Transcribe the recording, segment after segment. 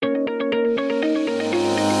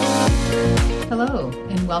Hello,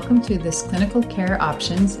 and welcome to this Clinical Care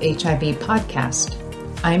Options HIV podcast.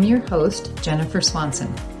 I'm your host, Jennifer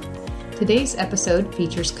Swanson. Today's episode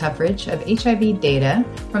features coverage of HIV data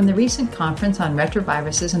from the recent Conference on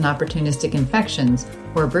Retroviruses and Opportunistic Infections,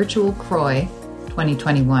 or virtual CROI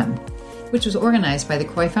 2021, which was organized by the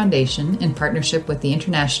CROI Foundation in partnership with the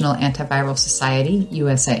International Antiviral Society,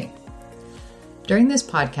 USA. During this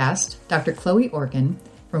podcast, Dr. Chloe Orkin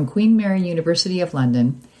from Queen Mary University of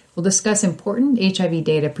London will discuss important HIV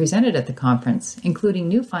data presented at the conference, including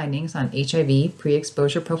new findings on HIV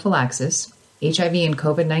pre-exposure prophylaxis, HIV and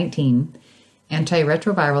COVID-19,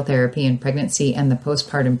 antiretroviral therapy in pregnancy and the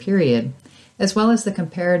postpartum period, as well as the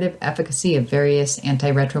comparative efficacy of various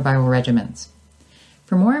antiretroviral regimens.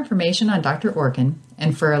 For more information on Dr. Orkin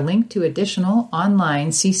and for a link to additional online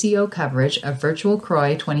CCO coverage of Virtual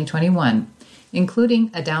CROI 2021, including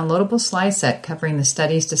a downloadable slide set covering the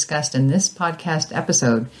studies discussed in this podcast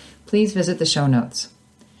episode, please visit the show notes.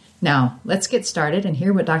 Now, let's get started and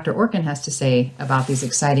hear what Dr. Orkin has to say about these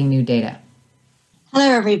exciting new data. Hello,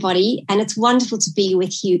 everybody, and it's wonderful to be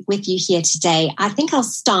with you here today. I think I'll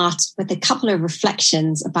start with a couple of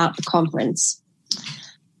reflections about the conference.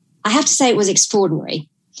 I have to say it was extraordinary.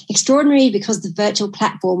 Extraordinary because the virtual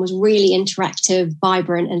platform was really interactive,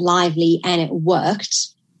 vibrant, and lively, and it worked.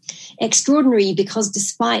 Extraordinary because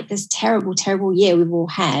despite this terrible, terrible year we've all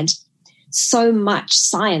had, so much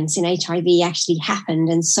science in HIV actually happened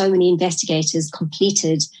and so many investigators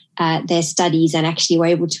completed their studies and actually were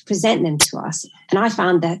able to present them to us. And I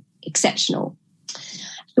found that exceptional.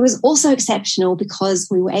 It was also exceptional because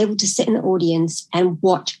we were able to sit in the audience and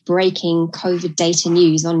watch breaking COVID data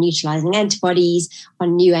news on neutralizing antibodies,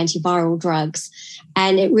 on new antiviral drugs.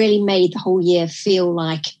 And it really made the whole year feel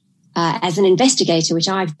like as an investigator, which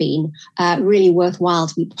I've been, really worthwhile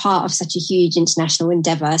to be part of such a huge international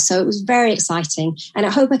endeavor. So it was very exciting. And I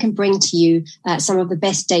hope I can bring to you some of the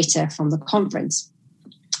best data from the conference.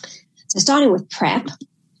 So starting with PrEP.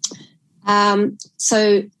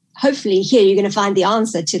 So hopefully here you're going to find the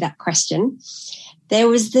answer to that question. There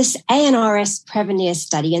was this ANRS Prevenir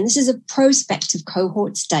study, and this is a prospective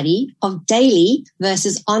cohort study of daily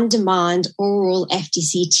versus on-demand oral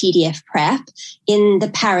FDC-TDF PrEP in the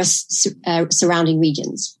Paris surrounding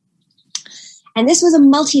regions. And this was a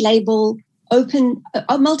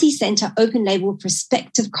multi-center, open-label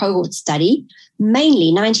prospective cohort study,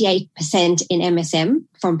 mainly 98% in MSM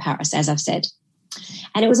from Paris, as I've said.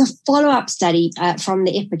 And it was a follow-up study from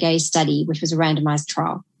the IPERGAY study, which was a randomized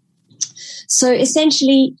trial. So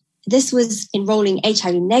essentially, this was enrolling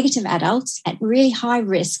HIV-negative adults at really high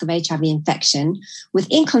risk of HIV infection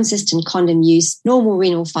with inconsistent condom use, normal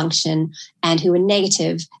renal function, and who were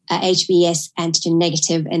negative, HBs antigen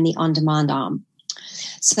negative in the on-demand arm.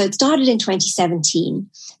 So it started in 2017,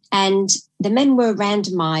 and the men were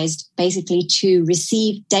randomized basically to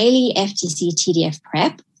receive daily FDC-TDF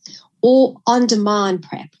PrEP or on-demand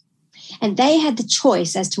PrEP. And they had the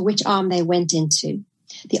choice as to which arm they went into.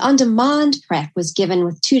 The on-demand PrEP was given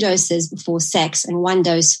with 2 doses before sex and 1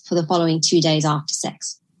 dose for the following 2 days after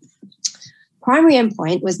sex. Primary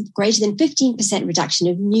endpoint was greater than 15% reduction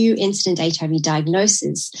of new incident HIV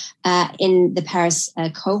diagnosis in the Paris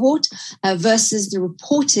cohort versus the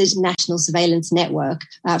reported national surveillance network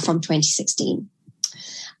from 2016.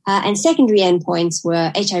 And secondary endpoints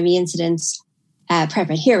were HIV incidence,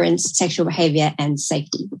 PrEP adherence, sexual behavior, and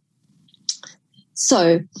safety.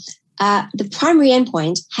 So, the primary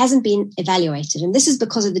endpoint hasn't been evaluated, and this is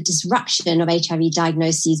because of the disruption of HIV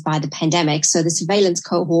diagnoses by the pandemic, so the surveillance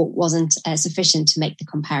cohort wasn't sufficient to make the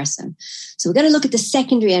comparison. So we're going to look at the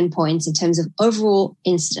secondary endpoints in terms of overall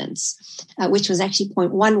incidence, which was actually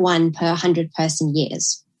 0.11 per 100 person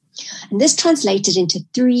years. And this translated into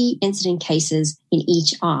 3 incident cases in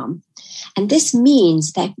each arm. And this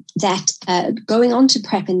means that going on to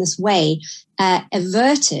PrEP in this way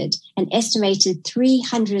averted an estimated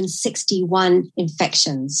 361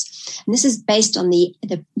 infections. And this is based on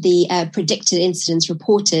the predicted incidence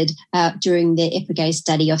reported during the IPERGAY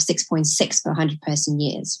study of 6.6 per 100 person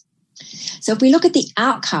years. So if we look at the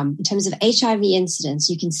outcome in terms of HIV incidence,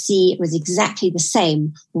 you can see it was exactly the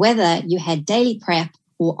same whether you had daily PrEP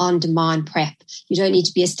or on-demand PrEP. You don't need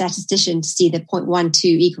to be a statistician to see that 0.12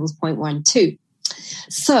 equals 0.12.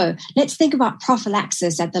 So let's think about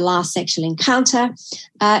prophylaxis at the last sexual encounter.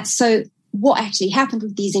 So what actually happened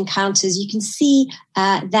with these encounters, you can see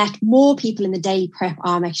that more people in the daily PrEP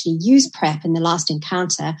arm actually used PrEP in the last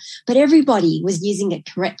encounter, but everybody was using it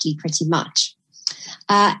correctly pretty much.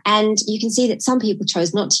 And you can see that some people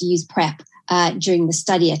chose not to use PrEP during the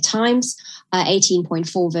study at times,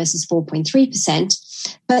 18.4 versus 4.3%.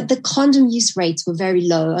 but the condom use rates were very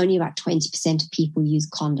low. Only about 20% of people use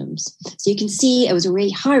condoms. So you can see it was a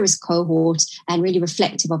really high-risk cohort and really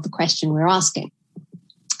reflective of the question we're asking.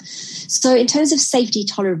 So in terms of safety,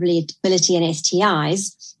 tolerability, and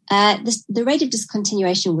STIs, the rate of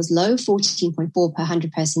discontinuation was low, 14.4 per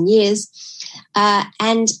 100 person years.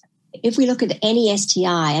 And if we look at any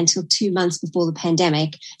STI until 2 months before the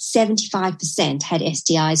pandemic, 75% had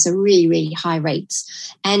STIs, so really, really high rates.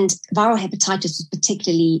 And viral hepatitis was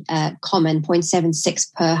particularly common,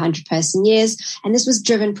 0.76 per 100 person years. And this was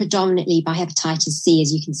driven predominantly by hepatitis C,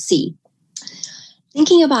 as you can see.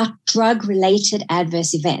 Thinking about drug-related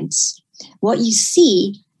adverse events, what you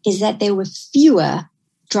see is that there were fewer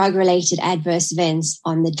drug-related adverse events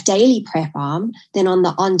on the daily PrEP arm than on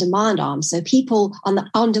the on-demand arm. So people on the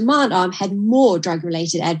on-demand arm had more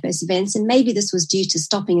drug-related adverse events, and maybe this was due to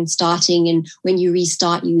stopping and starting, and when you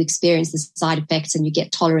restart, you experience the side effects and you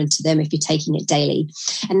get tolerant to them if you're taking it daily.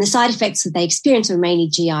 And the side effects that they experienced were mainly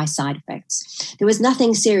GI side effects. There was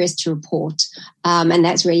nothing serious to report, and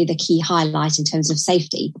that's really the key highlight in terms of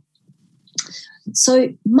safety. So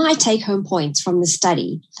my take-home points from the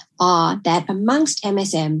study are that amongst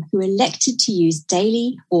MSM who elected to use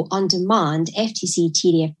daily or on-demand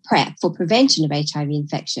FTC-TDF PrEP for prevention of HIV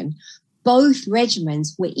infection, both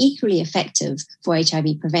regimens were equally effective for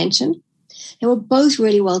HIV prevention. They were both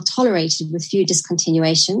really well tolerated with few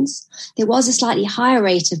discontinuations. There was a slightly higher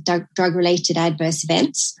rate of drug-related adverse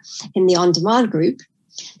events in the on-demand group.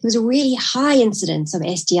 There was a really high incidence of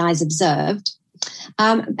STIs observed.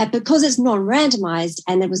 Because it's non-randomized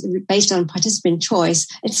and it was based on participant choice,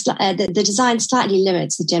 the design slightly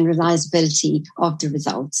limits the generalizability of the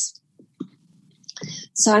results.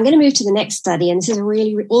 So I'm going to move to the next study, and this is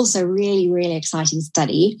also really exciting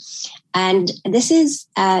study. And this is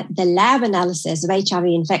the lab analysis of HIV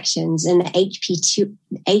infections in the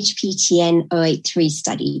HPTN-083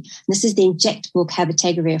 study. This is the injectable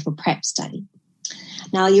cabotegravir for PrEP study.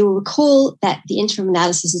 Now, you will recall that the interim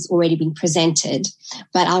analysis has already been presented,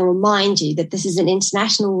 but I'll remind you that this is an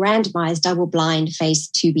international randomized double-blind phase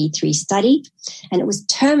 2b/3 study, and it was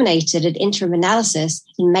terminated at interim analysis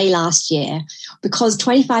in May last year because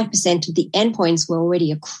 25% of the endpoints were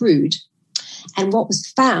already accrued. And what was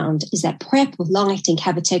found is that PrEP with long-acting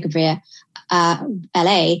cabotegravir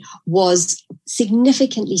LA was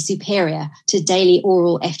significantly superior to daily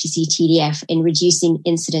oral FTC-TDF in reducing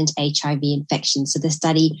incident HIV infection. So the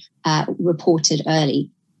study reported early.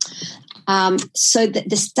 So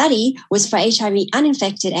the study was for HIV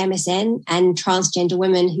uninfected MSM and transgender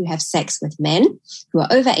women who have sex with men who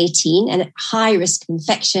are over 18 and at high risk of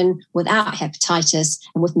infection without hepatitis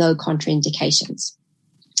and with no contraindications.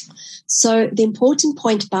 So the important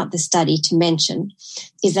point about the study to mention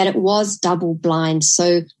is that it was double-blind.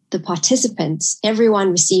 So the participants,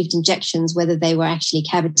 everyone received injections, whether they were actually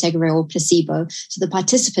cabotegravir or placebo. So the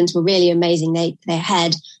participants were really amazing. They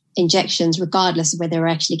had injections regardless of whether they were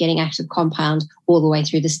actually getting active compound all the way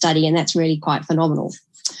through the study, and that's really quite phenomenal.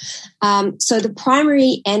 So the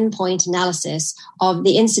primary endpoint analysis of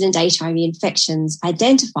the incident HIV infections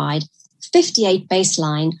identified 58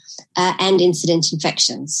 baseline and incident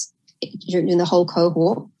infections in the whole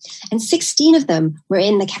cohort, and 16 of them were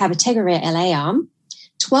in the cabotegravir LA arm.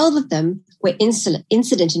 12 of them were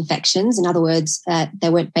incident infections, in other words, they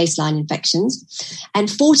weren't baseline infections, and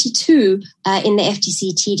 42 in the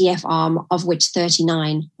FTC-TDF arm, of which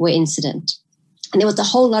 39 were incident. And there was a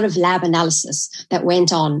whole lot of lab analysis that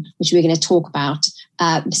went on, which we're going to talk about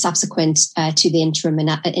subsequent to the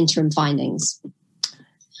interim findings.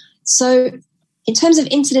 So in terms of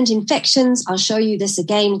incident infections, I'll show you this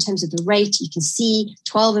again in terms of the rate. You can see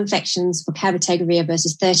 12 infections for cabotegravir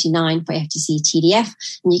versus 39 for FTC-TDF.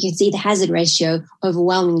 And you can see the hazard ratio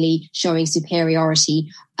overwhelmingly showing superiority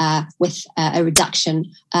with a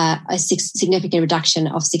reduction, a significant reduction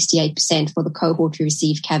of 68% for the cohort who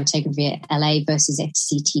received cabotegravir LA versus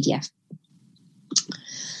FTC-TDF.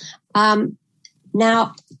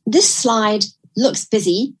 Now, this slide looks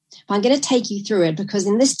busy. I'm going to take you through it because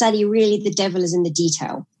in this study, really the devil is in the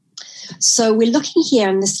detail. So we're looking here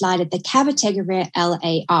on this slide at the cabotegravir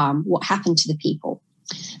LA arm, what happened to the people.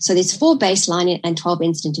 So there's 4 baseline and 12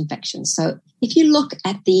 incident infections. So if you look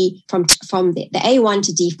at from the A1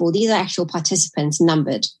 to D4, these are actual participants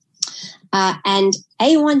numbered. And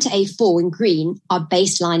A1 to A4 in green are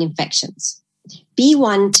baseline infections.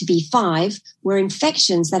 B1 to B5 were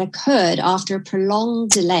infections that occurred after a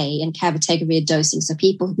prolonged delay in cabotegravir dosing, so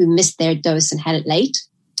people who missed their dose and had it late.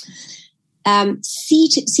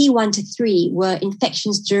 C1 to 3 were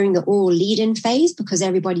infections during the oral lead-in phase because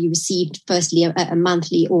everybody received firstly a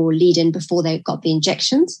monthly oral lead-in before they got the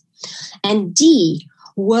injections. And D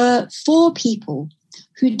were 4 people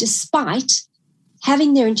who, despite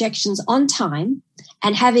having their injections on time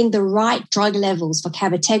and having the right drug levels for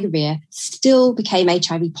cabotegravir, still became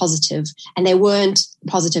HIV positive, and they weren't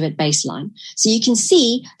positive at baseline. So you can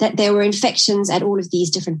see that there were infections at all of these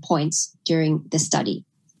different points during the study.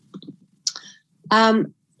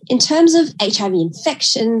 In terms of HIV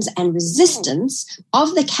infections and resistance,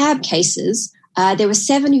 of the CAB cases, there were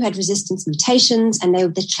 7 who had resistance mutations, and they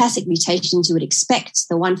were the classic mutations you would expect,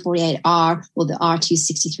 the 148R or the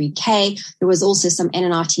R263K. There was also some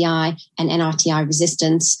NNRTI and NRTI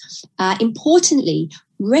resistance. Importantly,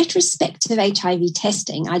 retrospective HIV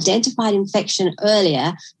testing identified infection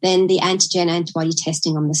earlier than the antigen antibody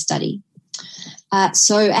testing on the study.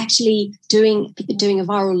 So actually doing a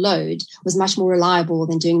viral load was much more reliable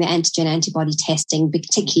than doing the antigen antibody testing,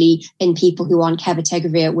 particularly in people who are on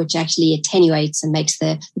cabotegravir, which actually attenuates and makes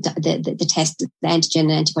the test, the antigen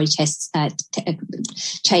and antibody tests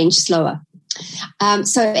change slower.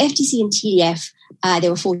 So FTC and TDF,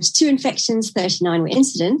 there were 42 infections, 39 were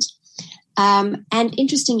incident. And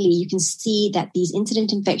interestingly, you can see that these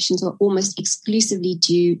incident infections were almost exclusively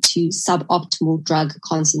due to suboptimal drug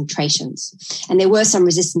concentrations. And there were some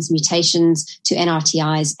resistance mutations to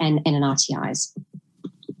NRTIs and NNRTIs.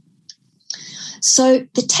 So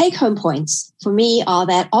the take-home points for me are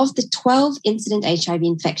that of the 12 incident HIV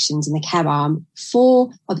infections in the CAB arm, 4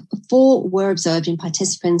 were observed in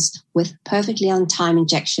participants with perfectly on-time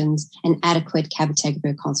injections and adequate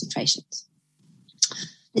cabotegravir concentrations.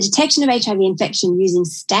 The detection of HIV infection using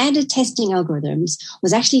standard testing algorithms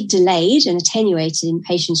was actually delayed and attenuated in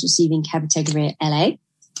patients receiving cabotegravir LA.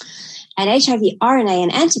 And HIV RNA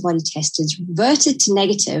and antibody testers reverted to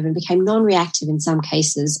negative and became non-reactive in some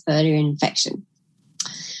cases earlier in infection.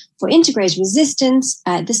 For integrase resistance,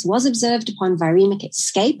 this was observed upon viremic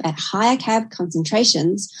escape at higher CAB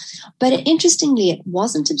concentrations, but interestingly, it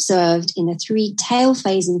wasn't observed in the 3 tail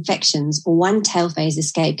phase infections or 1 tail phase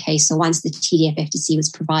escape case, so once the TDF-FTC was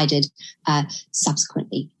provided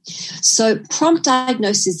subsequently. So prompt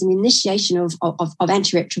diagnosis and initiation of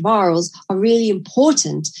antiretrovirals are really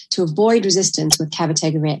important to avoid resistance with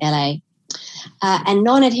cabotegravir LA. And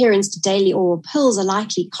non-adherence to daily oral pills are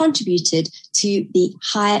likely contributed to the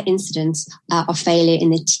higher incidence of failure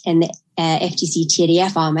in the FTC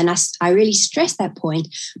TDF arm. And I really stress that point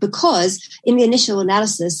because in the initial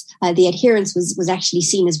analysis, the adherence was actually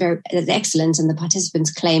seen as excellent, and the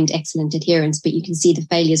participants claimed excellent adherence. But you can see the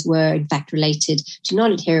failures were in fact related to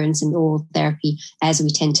non-adherence and oral therapy, as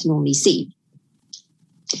we tend to normally see.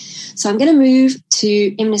 So I'm going to move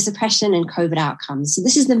to immunosuppression and COVID outcomes. So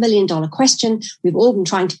this is the million-dollar question. We've all been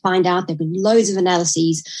trying to find out. There have been loads of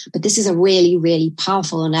analyses, but this is a really, really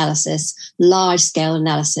powerful analysis, large-scale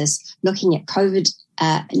analysis, looking at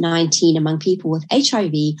COVID-19 among people with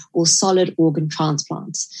HIV or solid organ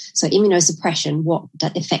transplants. So immunosuppression, what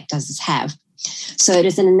effect does this have? So it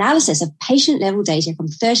is an analysis of patient-level data from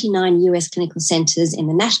 39 US clinical centers in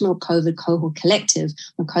the National COVID Cohort Collective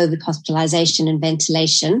on COVID hospitalization and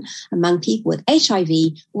ventilation among people with HIV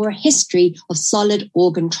or a history of solid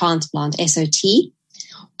organ transplant, SOT,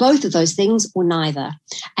 both of those things or neither.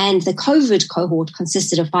 And the COVID cohort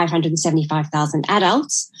consisted of 575,000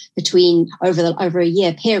 adults over a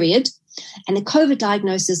year period. And the COVID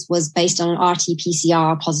diagnosis was based on an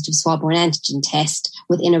RT-PCR positive swab-borne antigen test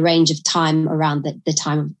within a range of time around the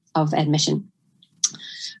time of admission.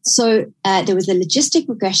 So there was a logistic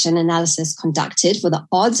regression analysis conducted for the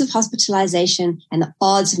odds of hospitalization and the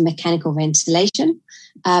odds of mechanical ventilation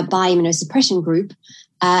by immunosuppression group,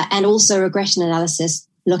 and also regression analysis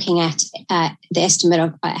looking at the estimate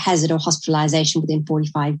of hazard of hospitalization within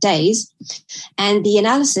 45 days. And the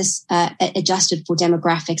analysis adjusted for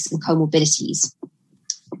demographics and comorbidities.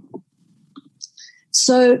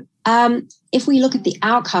 So if we look at the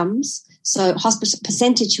outcomes, so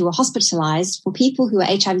percentage who were hospitalized, for people who are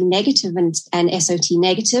HIV negative and SOT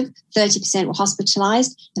negative, 30% were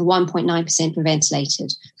hospitalized and 1.9% were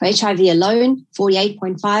ventilated. For HIV alone,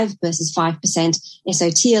 48.5 versus 5%.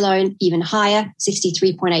 SOT alone, even higher,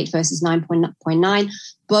 63.8 versus 9.9,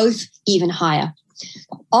 both even higher.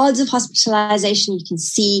 Odds of hospitalization, you can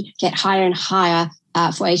see, get higher and higher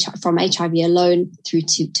from HIV alone through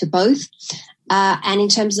to both. And in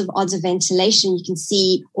terms of odds of ventilation, you can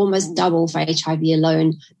see almost double for HIV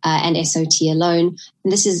alone and SOT alone.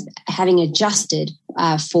 And this is having adjusted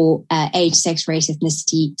for age, sex, race,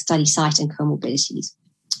 ethnicity, study site, and comorbidities.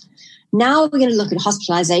 Now we're going to look at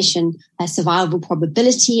hospitalization, survival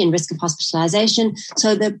probability and risk of hospitalization.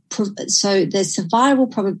 So the survival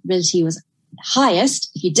probability was highest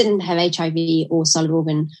if you didn't have HIV or solid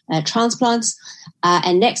organ transplants,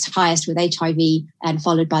 and next highest with HIV and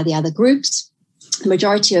followed by the other groups. The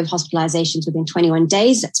majority of hospitalizations within 21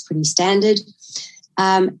 days, that's pretty standard.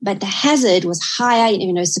 But the hazard was higher in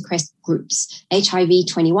immunosuppressed groups. HIV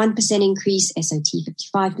 21% increase, SOT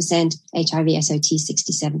 55%, HIV SOT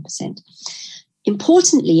 67%.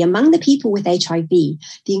 Importantly, among the people with HIV, the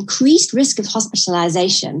increased risk of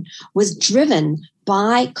hospitalization was driven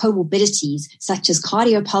by comorbidities such as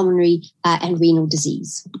cardiopulmonary and renal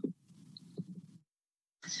disease.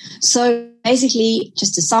 So basically,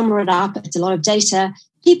 just to sum it up, it's a lot of data.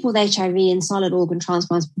 People with HIV and solid organ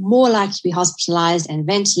transplants more likely to be hospitalized and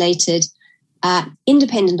ventilated,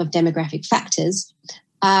 independent of demographic factors.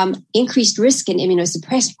 Increased risk in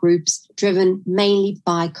immunosuppressed groups driven mainly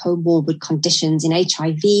by comorbid conditions in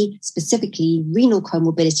HIV, specifically renal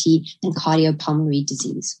comorbidity and cardiopulmonary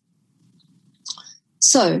disease.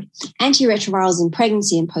 So, antiretrovirals in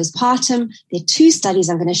pregnancy and postpartum. There are two studies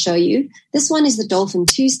I'm going to show you. This one is the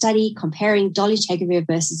DOLPHIN-2 study comparing dolutegravir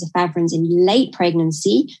versus efavirenz in late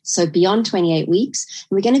pregnancy, so beyond 28 weeks.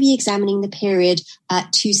 And we're going to be examining the period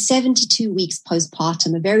to 72 weeks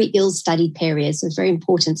postpartum, a very ill-studied period, so it's a very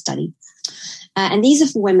important study. And these are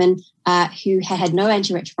for women who had no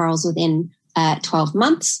antiretrovirals within 12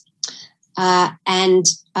 months. And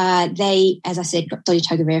they, as I said, got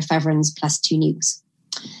dolutegravir, efavirenz plus 2 nukes.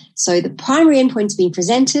 So the primary endpoints being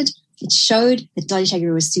presented, it showed that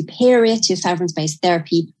dolutegravir was superior to efavirenz-based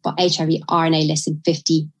therapy for HIV RNA less than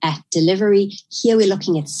 50 at delivery. Here we're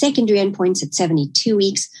looking at secondary endpoints at 72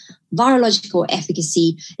 weeks, virological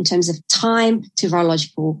efficacy in terms of time to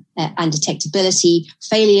virological undetectability,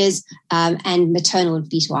 failures, and maternal and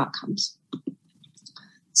fetal outcomes.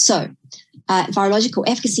 So, virological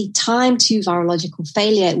efficacy, time to virological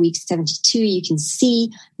failure at week 72, you can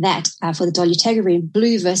see that for the dolutegravir in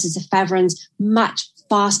blue versus efavirenz, much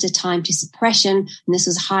faster time to suppression, and this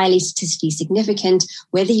was highly statistically significant,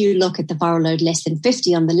 whether you look at the viral load less than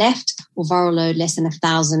 50 on the left or viral load less than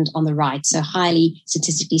 1,000 on the right. So highly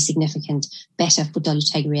statistically significant, better for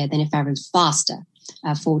dolutegravir than efavirenz, faster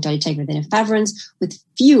for dolutegravir than efavirenz, with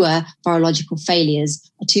fewer virological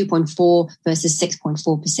failures, 2.4 versus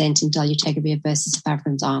 6.4% in dolutegravir versus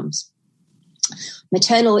efavirenz arms.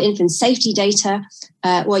 Maternal infant safety data,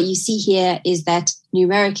 what you see here is that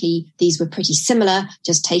numerically these were pretty similar,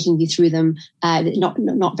 just taking you through them,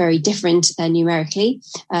 not very different numerically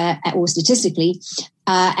or statistically.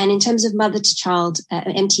 And in terms of mother-to-child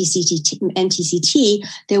MTCT,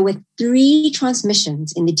 there were 3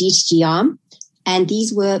 transmissions in the DTG arm, and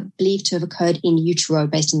these were believed to have occurred in utero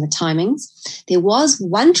based on the timings. There was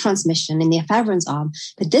 1 transmission in the efavirenz arm,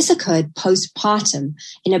 but this occurred postpartum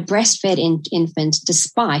in a breastfed infant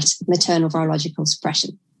despite maternal virological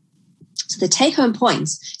suppression. So the take-home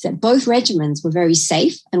points is that both regimens were very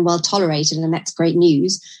safe and well tolerated, and that's great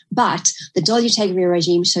news. But the dolutegravir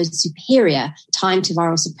regime showed superior time to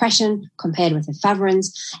viral suppression compared with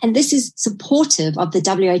efavirenz, and this is supportive of the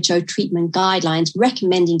WHO treatment guidelines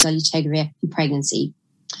recommending dolutegravir in pregnancy.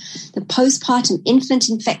 The postpartum infant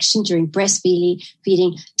infection during breastfeeding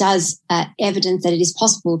does evidence that it is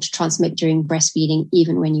possible to transmit during breastfeeding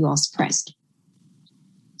even when you are suppressed.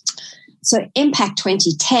 So IMPACT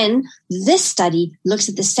 2010, this study looks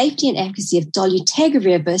at the safety and efficacy of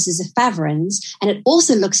dolutegravir versus efavirenz, and it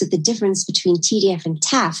also looks at the difference between TDF and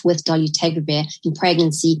TAF with dolutegravir in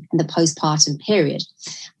pregnancy and the postpartum period.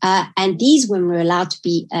 And these women were allowed to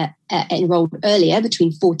be enrolled earlier,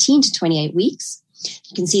 between 14 to 28 weeks.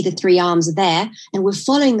 You can see the 3 arms are there, and we're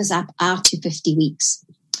following this up out to 50 weeks.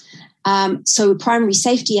 So primary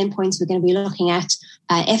safety endpoints, we're going to be looking at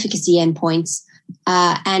efficacy endpoints,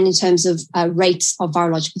 and in terms of rates of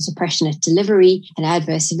virological suppression at delivery and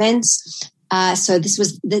adverse events. So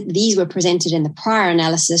these were presented in the prior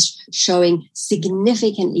analysis, showing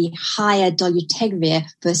significantly higher dolutegravir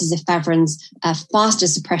versus efavirenz, faster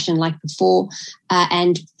suppression like before,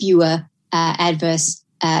 and fewer adverse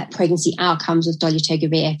pregnancy outcomes with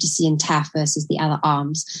dolutegravir, FTC, and TAF versus the other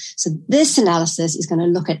arms. So this analysis is going to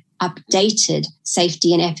look at updated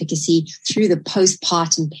safety and efficacy through the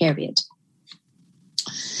postpartum period.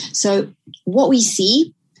 So what we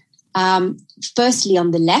see, firstly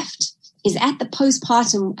on the left, is at the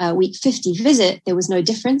postpartum week 50 visit, there was no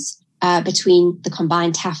difference between the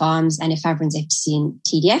combined TAF arms and efavirenz, FTC, and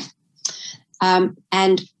TDF.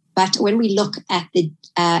 But when we look at the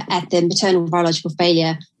maternal virological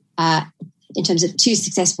failure in terms of 2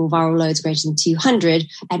 successful viral loads greater than 200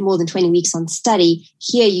 at more than 20 weeks on study,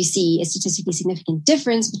 here you see a statistically significant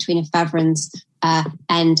difference between efavirenz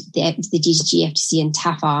and the DTG, FTC, and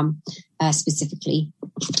TAF arm specifically.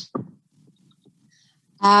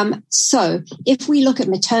 So if we look at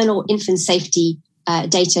maternal infant safety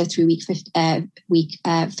data through week 50,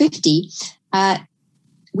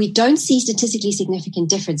 we don't see statistically significant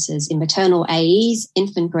differences in maternal AEs,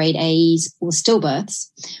 infant grade AEs, or stillbirths,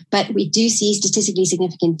 but we do see statistically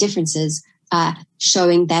significant differences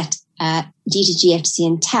showing that DTG, FTC,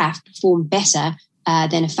 and TAF perform better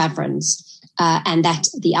than efavirenz, and that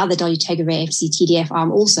the other dolutegravir FTC TDF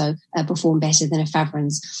arm also perform better than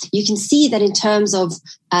efavirenz. You can see that in terms of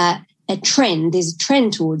there's a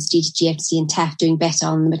trend towards DTG, FTC, and TAF doing better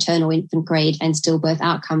on the maternal, infant grade, and stillbirth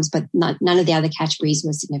outcomes, but none of the other categories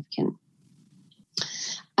were significant.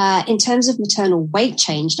 In terms of maternal weight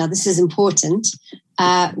change, now this is important,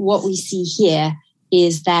 what we see here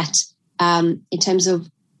is that in terms of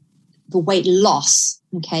the weight loss,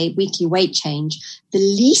 weekly weight change, the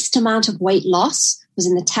least amount of weight loss was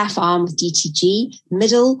in the TAF arm with DTG,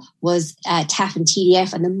 middle was TAF and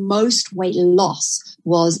TDF, and the most weight loss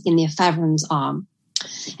was in the efavirenz arm.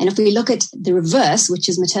 And if we look at the reverse, which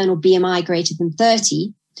is maternal BMI greater than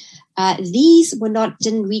 30, these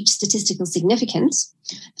didn't reach statistical significance,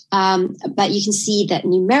 but you can see that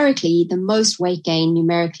numerically, the most weight gain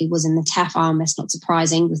numerically was in the TAF arm. That's not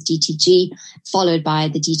surprising, with DTG, followed by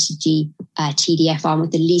the DTG TDF arm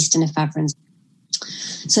with the least in efavirenz.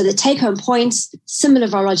 So the take-home points: similar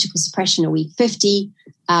virological suppression at week 50,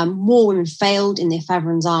 more women failed in the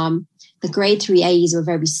efavirenz arm. The grade 3 AEs were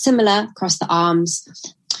very similar across the arms.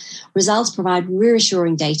 Results provide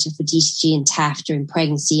reassuring data for DTG and TAF during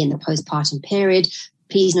pregnancy and the postpartum period.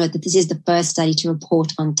 Please note that this is the first study to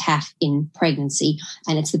report on TAF in pregnancy,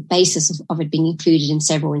 and it's the basis of it being included in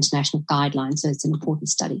several international guidelines, so it's an important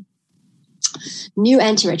study. New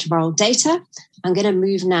antiretroviral data. I'm going to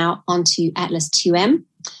move now on to Atlas 2M,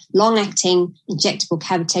 long-acting injectable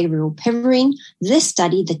cabotegravir rilpivirine. This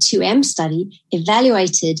study, the 2M study,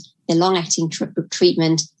 evaluated the long-acting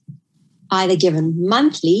treatment either given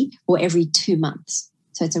monthly or every 2 months.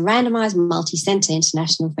 So it's a randomized multi-center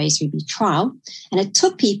international phase 3B trial, and it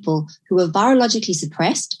took people who were virologically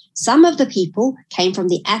suppressed. Some of the people came from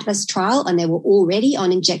the Atlas trial and they were already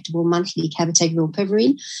on injectable monthly cabotegravir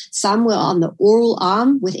rilpivirine. Some were on the oral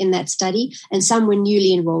arm within that study, and some were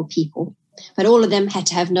newly enrolled people. But all of them had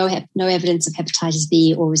to have no evidence of hepatitis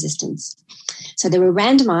B or resistance. So they were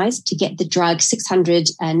randomized to get the drug 600,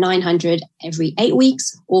 900 every 8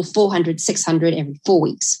 weeks, or 400, 600 every 4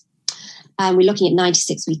 weeks. We're looking at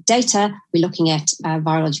 96-week data. We're looking at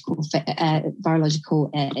virological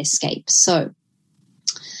escape. So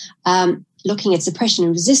looking at suppression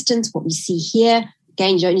and resistance, what we see here,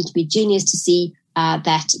 again, you don't need to be a genius to see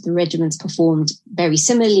that the regimens performed very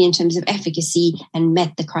similarly in terms of efficacy and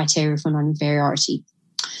met the criteria for non-inferiority.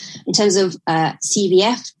 In terms of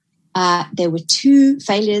CVF, there were 2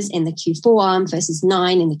 failures in the Q4 arm versus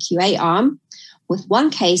 9 in the Q8 arm, with one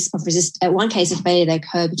case of failure that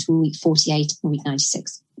occurred between week 48 and week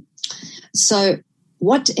 96. So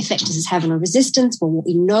what effect does this have on resistance? Well, what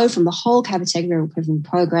we know from the whole cabotegravir rilpivirine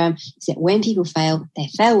program is that when people fail, they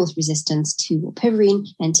fail with resistance to rilpivirine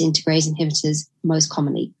and to integrase inhibitors most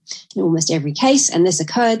commonly in almost every case. And this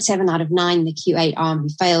occurred. 7 out of 9 in the Q8 arm who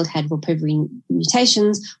failed had rilpivirine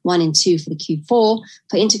mutations, 1 in 2 for the Q4.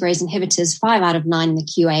 For integrase inhibitors, 5 out of 9 in the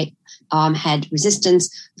Q8 arm had resistance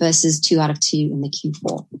versus 2 out of 2 in the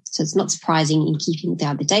Q4. So it's not surprising in keeping with the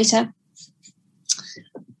other data.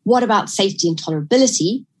 What about safety and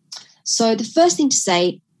tolerability? So the first thing to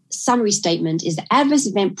say, summary statement, is the adverse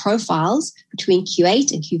event profiles between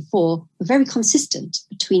Q8 and Q4 were very consistent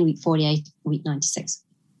between week 48 and week 96.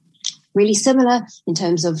 Really similar in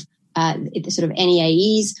terms of the sort of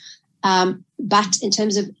NEAEs, but in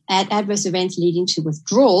terms of adverse events leading to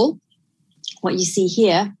withdrawal, what you see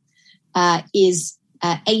here is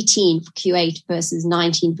 18 for Q8 versus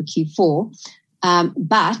 19 for Q4.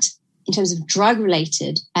 But in terms of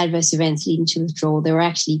drug-related adverse events leading to withdrawal, there were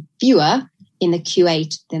actually fewer in the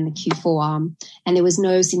Q8 than the Q4 arm, and there was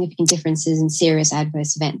no significant differences in serious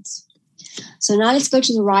adverse events. So now let's go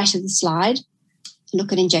to the right of the slide and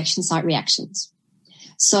look at injection site reactions.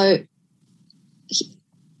 So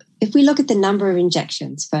if we look at the number of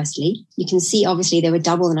injections, firstly, you can see obviously there were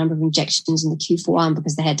double the number of injections in the Q4 arm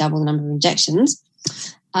because they had double the number of injections.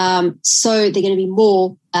 So they're going to be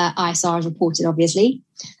more ISRs reported, obviously.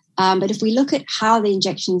 But if we look at how the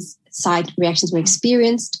injection site reactions were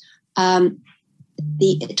experienced, about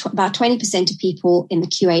 20% of people in the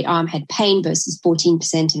Q8 arm had pain versus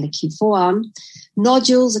 14% in the Q4 arm.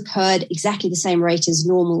 Nodules occurred exactly the same rate as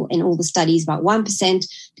normal in all the studies, about 1%,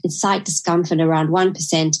 and site discomfort around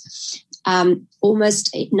 1%.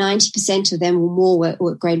 Almost 90% of them or more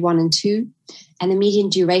were grade 1 and 2, and the median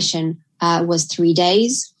duration was 3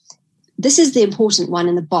 days. This is the important one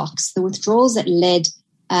in the box. The withdrawals that led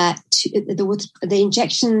to the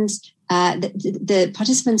injections the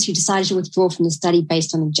participants who decided to withdraw from the study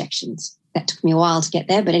based on injections. That took me a while to get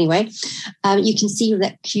there, but anyway, you can see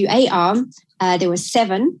that QA arm, there were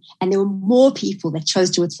 7, and there were more people that chose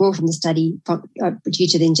to withdraw from the study due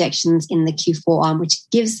to the injections in the Q4 arm, which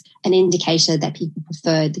gives an indicator that people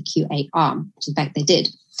preferred the QA arm, which in fact they did.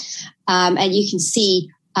 And you can see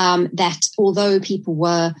that although people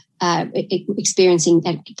were experiencing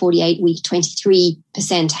at 48 week,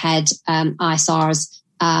 23% had ISRs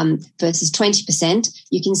versus 20%,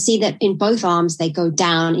 you can see that in both arms they go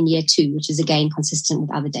down in year 2, which is again consistent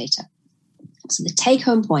with other data. So the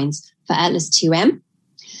take-home points for Atlas 2M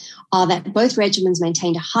are that both regimens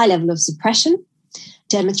maintained a high level of suppression,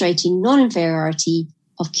 demonstrating non-inferiority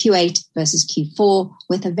of Q8 versus Q4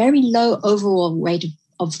 with a very low overall rate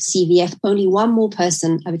of CVF, only one more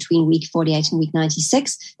person between week 48 and week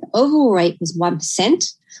 96. The overall rate was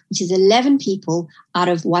 1%, which is 11 people out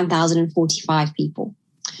of 1,045 people.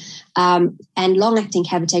 And long-acting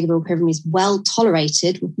cabotegravir Pirvamil is well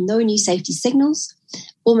tolerated with no new safety signals.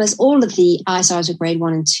 Almost all of the ISRs of grade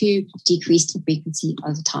 1 and 2 decreased in frequency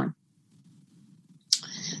over time.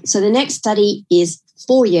 So the next study is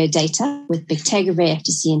 4-year data with bictegravir,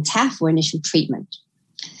 FTC, and TAF for initial treatment.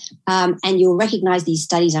 And you'll recognize these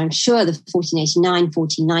studies, I'm sure, the 1489,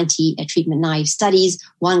 1490 treatment-naive studies.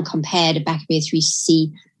 One compared bacavir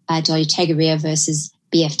 3C dolutegravir versus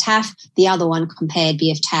BF-TAF. The other one compared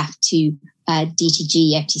BF-TAF to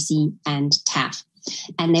DTG, FTC, and TAF.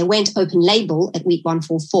 And they went open label at week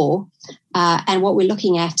 144. And what we're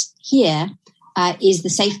looking at here is the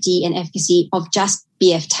safety and efficacy of just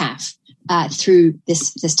BF-TAF through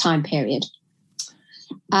this time period.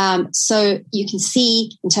 So you can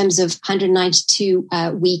see in terms of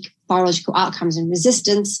 192-week virological outcomes and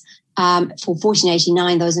resistance for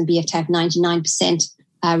 1489, those in BF-TAF, 99%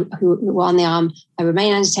 who were on the arm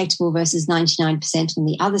remain undetectable versus 99% on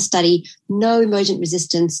the other study. No emergent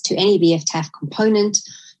resistance to any BF-TAF component.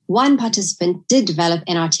 One participant did develop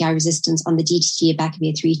NRTI resistance on the DTG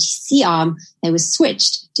abacavir 3C arm. They were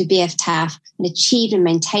switched to BF-TAF and achieved and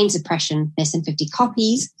maintained suppression less than 50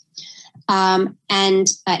 copies. And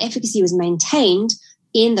efficacy was maintained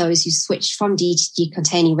in those who switched from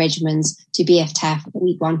DTG-containing regimens to BF-TAF at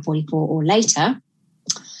week 144 or later.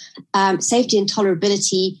 Safety and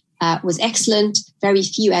tolerability was excellent. Very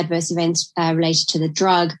few adverse events related to the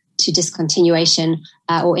drug, to discontinuation,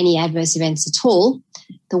 or any adverse events at all.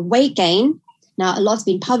 The weight gain, now a lot's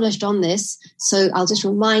been published on this, so I'll just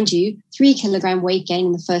remind you, 3 kilogram weight gain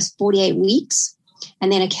in the first 48 weeks,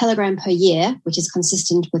 and then 1 kilogram per year, which is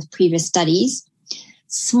consistent with previous studies.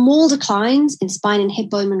 Small declines in spine and hip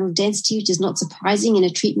bone mineral density, which is not surprising in a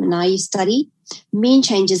treatment-naive study. Mean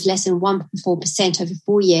changes less than 1.4% over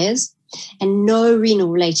 4 years, and no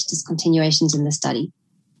renal-related discontinuations in the study.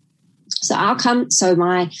 So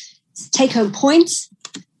my take-home points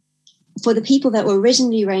for the people that were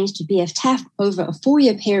originally ranged to BF-TAF over a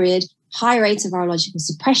 4-year period, high rates of virological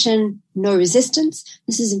suppression, no resistance.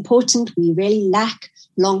 This is important. We really lack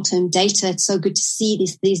long-term data. It's so good to see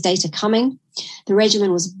these data coming. The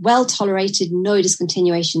regimen was well tolerated, no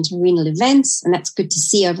discontinuation to renal events, and that's good to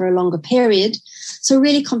see over a longer period. So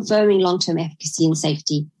really confirming long-term efficacy and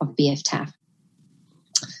safety of BF-TAF.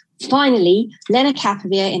 Finally,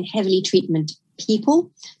 lenacapavir in heavily treatment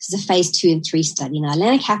people. This is a phase 2 and 3 study. Now,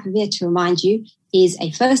 lenacapavir, to remind you, is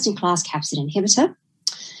a first-in-class capsid inhibitor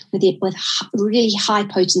with really high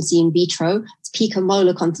potency in vitro. It's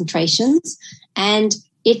picomolar concentrations, and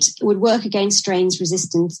it would work against strains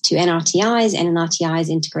resistant to NRTIs, NNRTIs,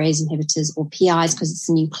 integrase inhibitors, or PIs, because it's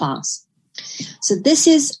a new class. So this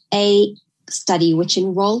is a study which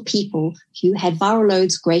enrolled people who had viral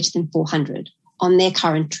loads greater than 400 on their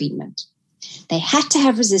current treatment. They had to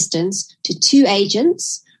have resistance to 2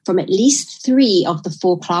 agents from at least 3 of the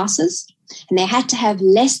 4 classes, and they had to have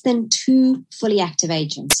less than 2 fully active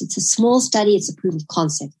agents. It's a small study. It's a proof of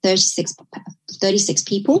concept, 36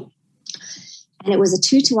 people. And it was a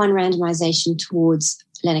 2-to-1 randomization towards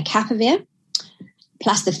lenacapavir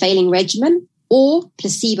plus the failing regimen or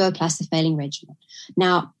placebo plus the failing regimen.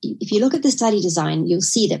 Now, if you look at the study design, you'll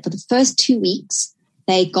see that for the first 2 weeks,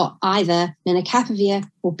 they got either lenacapavir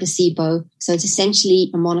or placebo. So it's essentially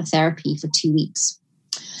a monotherapy for 2 weeks.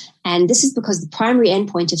 And this is because the primary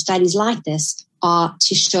endpoint of studies like this are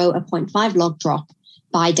to show a 0.5 log drop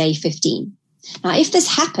by day 15. Now, if this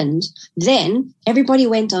happened, then everybody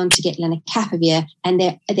went on to get lenacapavir, and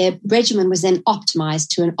their regimen was then optimized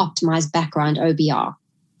to an optimized background OBR.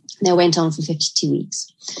 They went on for 52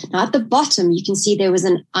 weeks. Now, at the bottom, you can see there was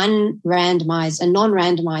a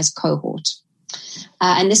non-randomized cohort.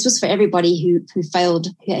 And this was for everybody who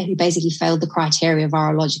basically failed the criteria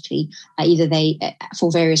virologically, either they,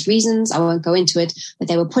 for various reasons, I won't go into it, but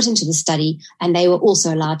they were put into the study, and they were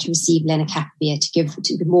also allowed to receive lenacapavir to give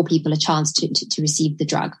more people a chance to receive the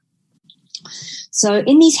drug. So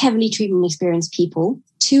in these heavily treatment-experienced people,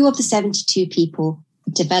 2 of the 72 people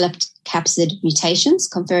developed capsid mutations,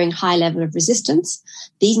 conferring high level of resistance.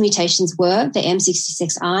 These mutations were the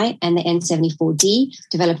M66I and the N74D,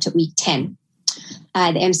 developed at week 10. The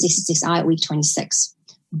M66I at week 26.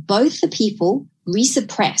 Both the people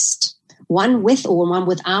resuppressed, one with or one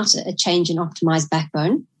without a change in optimized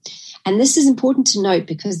backbone. And this is important to note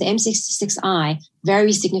because the M66I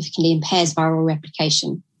very significantly impairs viral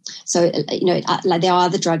replication. So, like there are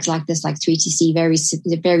other drugs like this, like 3TC, very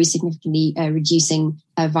significantly reducing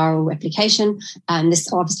viral replication. And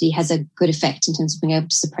this obviously has a good effect in terms of being able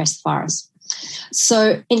to suppress the virus.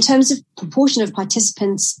 So in terms of proportion of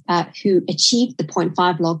participants who achieved the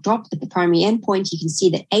 0.5 log drop at the primary endpoint, you can see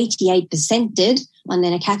that 88% did on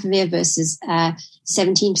lenacapavir versus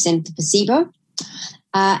 17% of the placebo.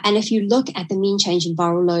 And if you look at the mean change in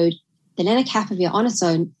viral load, the lenacapavir on its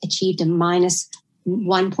own achieved a minus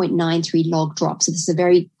 1.93 log drop. So this is a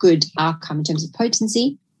very good outcome in terms of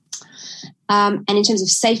potency. And in terms of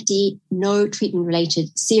safety, no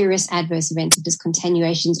treatment-related serious adverse events or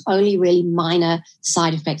discontinuations, only really minor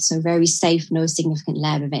side effects, so very safe, no significant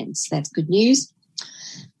lab events. That's good news.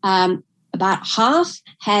 About half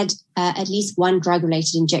had at least one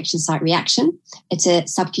drug-related injection site reaction. It's a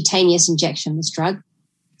subcutaneous injection, this drug.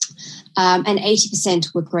 And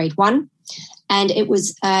 80% were grade 1. And it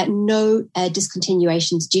was no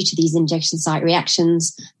discontinuations due to these injection site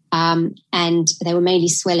reactions. And they were mainly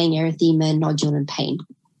swelling, erythema, nodule, and pain.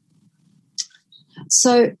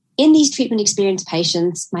 So in these treatment-experienced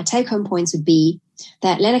patients, my take-home points would be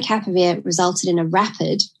that lenacapavir resulted in a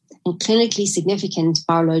rapid and clinically significant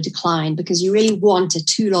viral load decline, because you really want a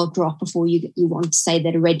 2-log drop before you want to say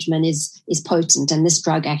that a regimen is potent, and this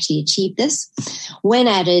drug actually achieved this when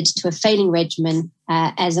added to a failing regimen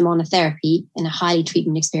as a monotherapy in a highly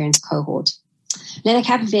treatment-experienced cohort.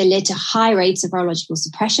 Lenacapavir led to high rates of virological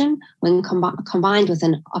suppression when combined with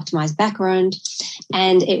an optimized background,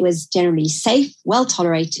 and it was generally safe, well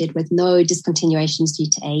tolerated, with no discontinuations due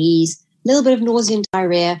to AEs, a little bit of nausea and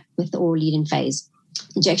diarrhea with the oral lead-in phase.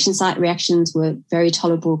 Injection site reactions were very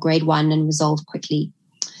tolerable, grade 1, and resolved quickly.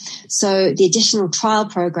 So the additional trial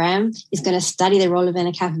program is going to study the role of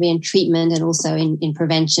lenacapavir in treatment and also in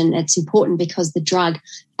prevention. It's important because the drug,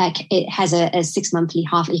 it has a 6-monthly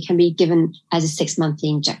half-life. It can be given as a 6-monthly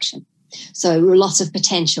injection. So lots of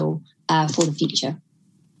potential for the future.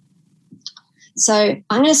 So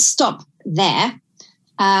I'm going to stop there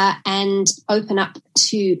and open up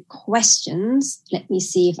to questions. Let me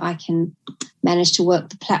see if I can manage to work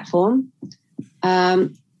the platform.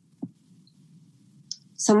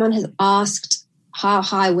 Someone has asked how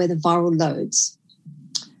high were the viral loads.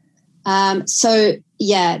 The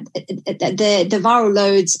viral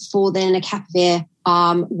loads for the lenacapavir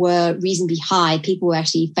were reasonably high. People were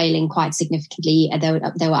actually failing quite significantly, and they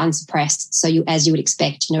were unsuppressed. So as you would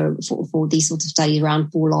expect, for these sorts of studies,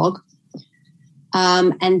 around 4 log.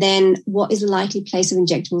 And then what is the likely place of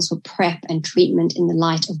injectables for PrEP and treatment in the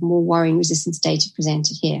light of more worrying resistance data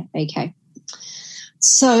presented here? Okay.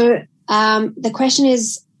 So the question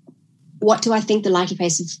is, what do I think the likely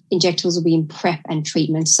place of injectables will be in PrEP and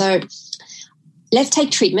treatment? So let's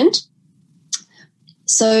take treatment.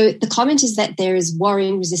 So the comment is that there is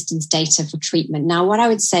worrying resistance data for treatment. Now, what I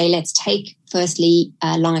would say, let's take firstly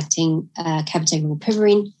long-acting cabotegravir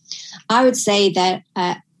rilpivirine. I would say that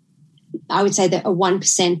a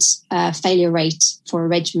 1% failure rate for a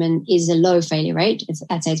regimen is a low failure rate.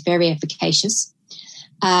 I'd say it's very efficacious.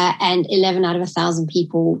 And 11 out of 1,000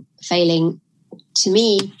 people failing, to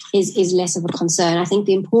me, is less of a concern. I think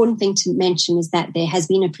the important thing to mention is that there has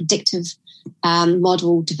been a predictive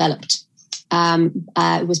model developed.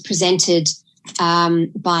 It was presented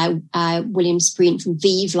by William Spreen from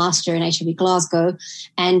ViiV last year in HIV Glasgow,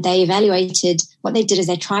 and they evaluated, what they did is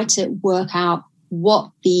they tried to work out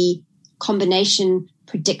what the combination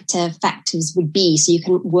predictor factors would be, so you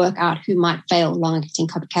can work out who might fail long-acting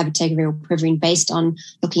cabotegravir rilpivirine based on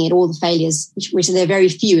looking at all the failures, which are there very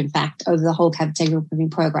few, in fact, over the whole cabotegravir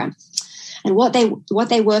rilpivirine program. And what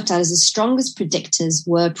they worked out is the strongest predictors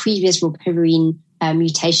were previous rilpivirine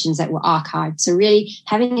mutations that were archived. So really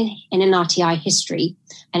having an NRTI history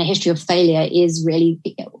and a history of failure is really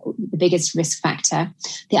the biggest risk factor.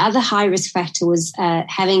 The other high risk factor was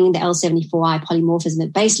having the L74I polymorphism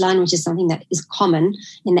at baseline, which is something that is common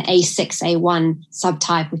in the A6, A1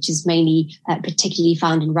 subtype, which is mainly particularly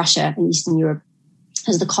found in Russia and Eastern Europe.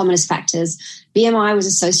 as the commonest factors. BMI was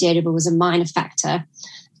associated, but was a minor factor.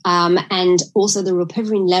 And also the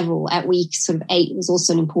rilpivirine level at week sort of 8 was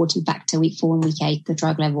also an important factor, week 4 and week 8, the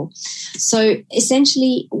drug level. So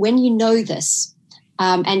essentially, when you know this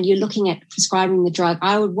and you're looking at prescribing the drug,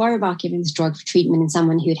 I would worry about giving this drug for treatment in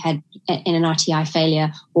someone who had NNRTI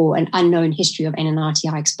failure or an unknown history of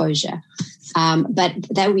NNRTI exposure. But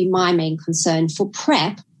that would be my main concern. For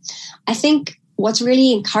PrEP, I think what's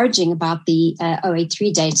really encouraging about the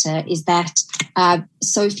 083 data is that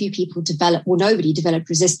so few people nobody developed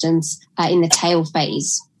resistance in the tail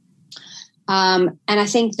phase. And I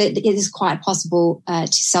think that it is quite possible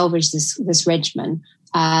to salvage this regimen.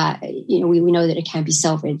 We know that it can be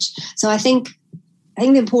salvaged. So I think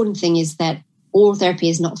the important thing is that oral therapy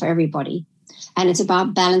is not for everybody. And it's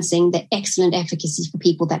about balancing the excellent efficacy for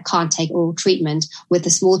people that can't take oral treatment with a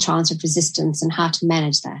small chance of resistance and how to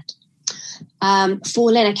manage that. For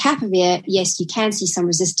lenacapavir, yes, you can see some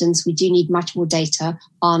resistance. We do need much more data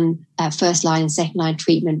on first-line and second-line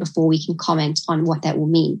treatment before we can comment on what that will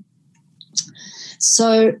mean.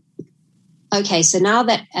 So now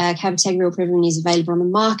that cabotegravir is available on the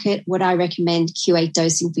market, would I recommend Q8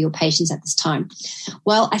 dosing for your patients at this time?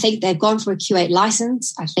 Well, I think they've gone for a Q8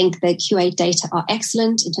 license. I think the Q8 data are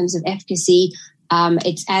excellent in terms of efficacy.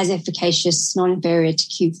 It's as efficacious, not inferior to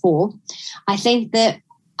Q4. I think that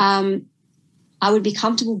I would be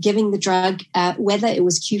comfortable giving the drug, whether it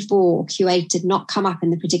was Q4 or Q8 did not come up in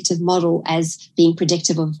the predictive model as being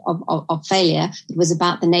predictive of failure. It was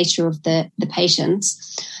about the nature of the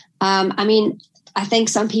patients. I think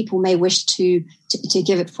some people may wish to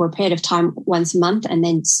give it for a period of time once a month and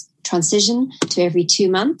then transition to every 2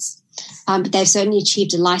 months. But they've certainly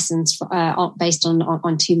achieved a license based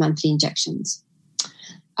on 2 monthly injections.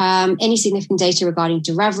 Any significant data regarding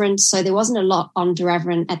doravirine? So there wasn't a lot on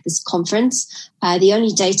doravirine at this conference. The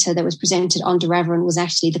only data that was presented on doravirine was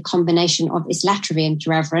actually the combination of islatravir and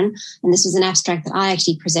doravirine. And this was an abstract that I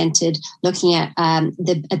actually presented looking at a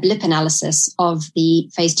blip analysis of the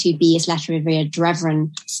phase 2b islatravir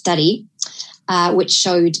doravirine study, which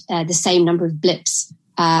showed the same number of blips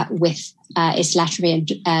with islatravir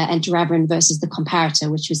and doravirine versus the comparator,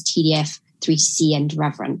 which was TDF, 3TC and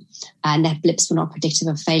doravirine, and that blips were not predictive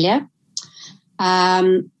of failure.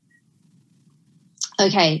 After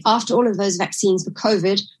all of those vaccines for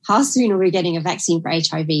COVID, how soon are we getting a vaccine for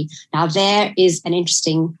HIV? Now, there is an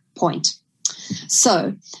interesting point.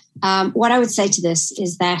 So what I would say to this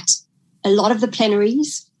is that a lot of the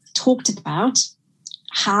plenaries talked about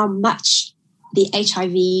how much the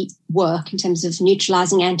HIV work in terms of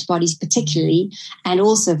neutralizing antibodies particularly, and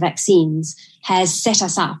also vaccines, has set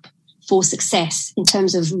us up for success in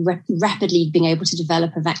terms of rapidly being able to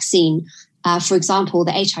develop a vaccine. For example,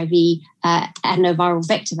 the HIV adenoviral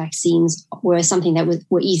vector vaccines were something that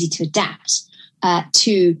were easy to adapt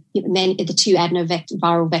to the 2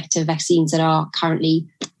 adenoviral vector vaccines that are currently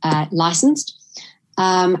licensed.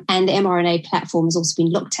 And the mRNA platform has also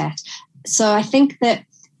been looked at. So I think that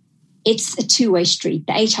it's a two-way street.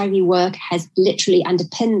 The HIV work has literally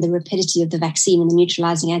underpinned the rapidity of the vaccine and the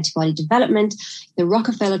neutralizing antibody development. The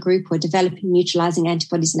Rockefeller Group, who are developing neutralizing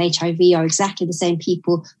antibodies in HIV, are exactly the same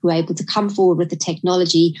people who are able to come forward with the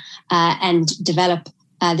technology and develop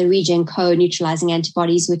the RegenCo neutralizing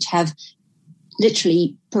antibodies, which have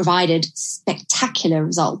literally provided spectacular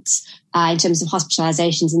results in terms of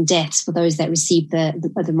hospitalizations and deaths for those that receive the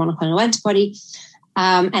monoclonal antibody.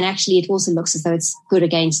 And actually, it also looks as though it's good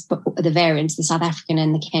against the variants, the South African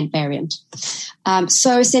and the Kent variant.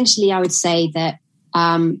 So essentially, I would say that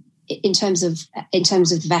in terms of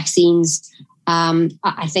the vaccines,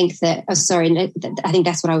 I think that. I think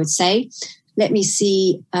that's what I would say. Let me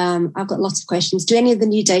see. I've got lots of questions. Do any of the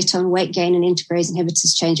new data on weight gain and integrase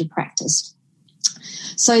inhibitors change your practice?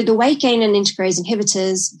 So the weight gain and integrase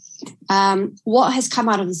inhibitors, what has come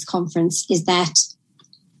out of this conference is that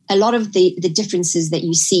a lot of the differences that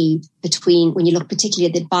you see between, when you look particularly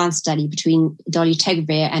at the advanced study between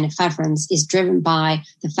dolutegravir and efavirenz, is driven by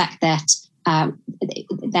the fact that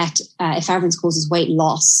efavirenz causes weight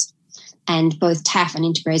loss, and both TAF and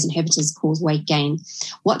integrase inhibitors cause weight gain.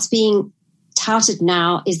 What's being touted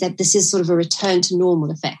now is that this is sort of a return to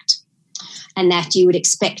normal effect, and that you would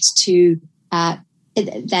expect to that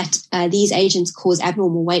these agents cause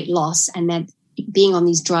abnormal weight loss, and that being on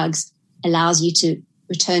these drugs allows you to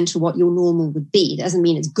return to what your normal would be. It doesn't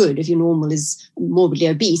mean it's good if your normal is morbidly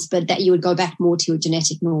obese, but that you would go back more to your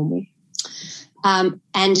genetic normal. And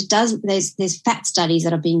there's fat studies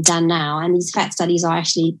that are being done now, and these fat studies are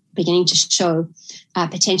actually beginning to show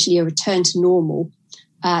potentially a return to normal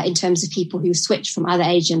in terms of people who switch from other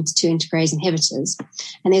agents to integrase inhibitors.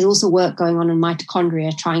 And there's also work going on in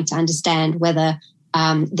mitochondria trying to understand whether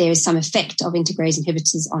there is some effect of integrase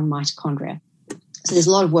inhibitors on mitochondria. So there's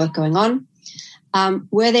a lot of work going on.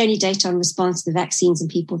 Were there any data on response to the vaccines in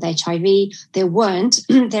people with HIV? There weren't.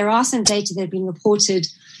 There are some data that have been reported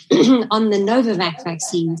on the Novavax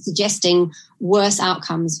vaccine suggesting worse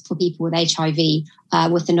outcomes for people with HIV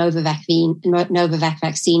with the Novavax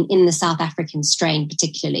vaccine in the South African strain,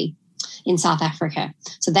 particularly in South Africa.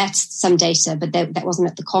 So that's some data, but that wasn't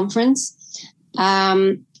at the conference.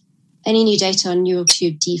 Any new data on neural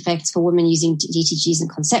tube defects for women using DTGs in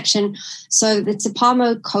conception? So the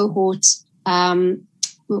TEPAMO cohort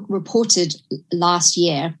reported last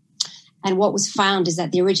year, and what was found is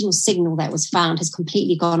that the original signal that was found has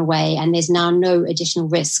completely gone away, and there's now no additional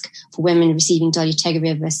risk for women receiving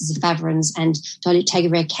dolutegravir versus efavirenz, and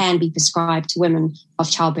dolutegravir can be prescribed to women of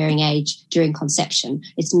childbearing age during conception.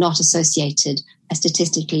 It's not associated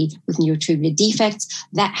statistically with neurotubular defects.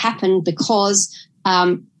 That happened because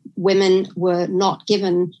women were not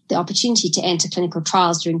given the opportunity to enter clinical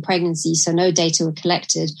trials during pregnancy, so no data were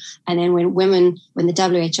collected. And then when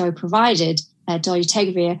the WHO provided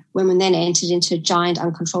dolutegravir, women then entered into a giant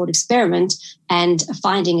uncontrolled experiment, and a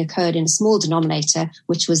finding occurred in a small denominator,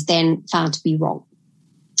 which was then found to be wrong.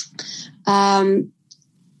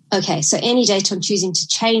 Okay, so any data on choosing to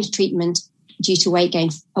change treatment due to weight gain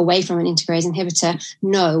away from an integrase inhibitor?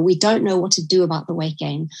 No, we don't know what to do about the weight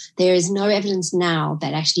gain. There is no evidence now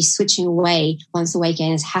that actually switching away once the weight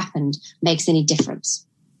gain has happened makes any difference.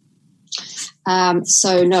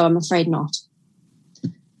 So no, I'm afraid not.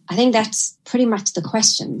 I think that's pretty much the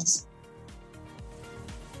questions.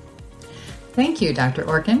 Thank you, Dr.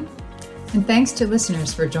 Orkin, and thanks to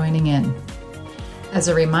listeners for joining in. As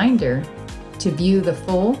a reminder, to view the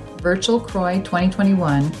full virtual CROI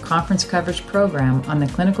 2021 conference coverage program on the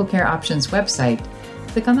Clinical Care Options website,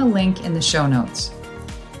 click on the link in the show notes.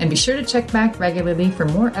 And be sure to check back regularly for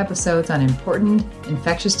more episodes on important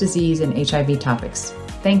infectious disease and HIV topics.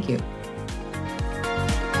 Thank you.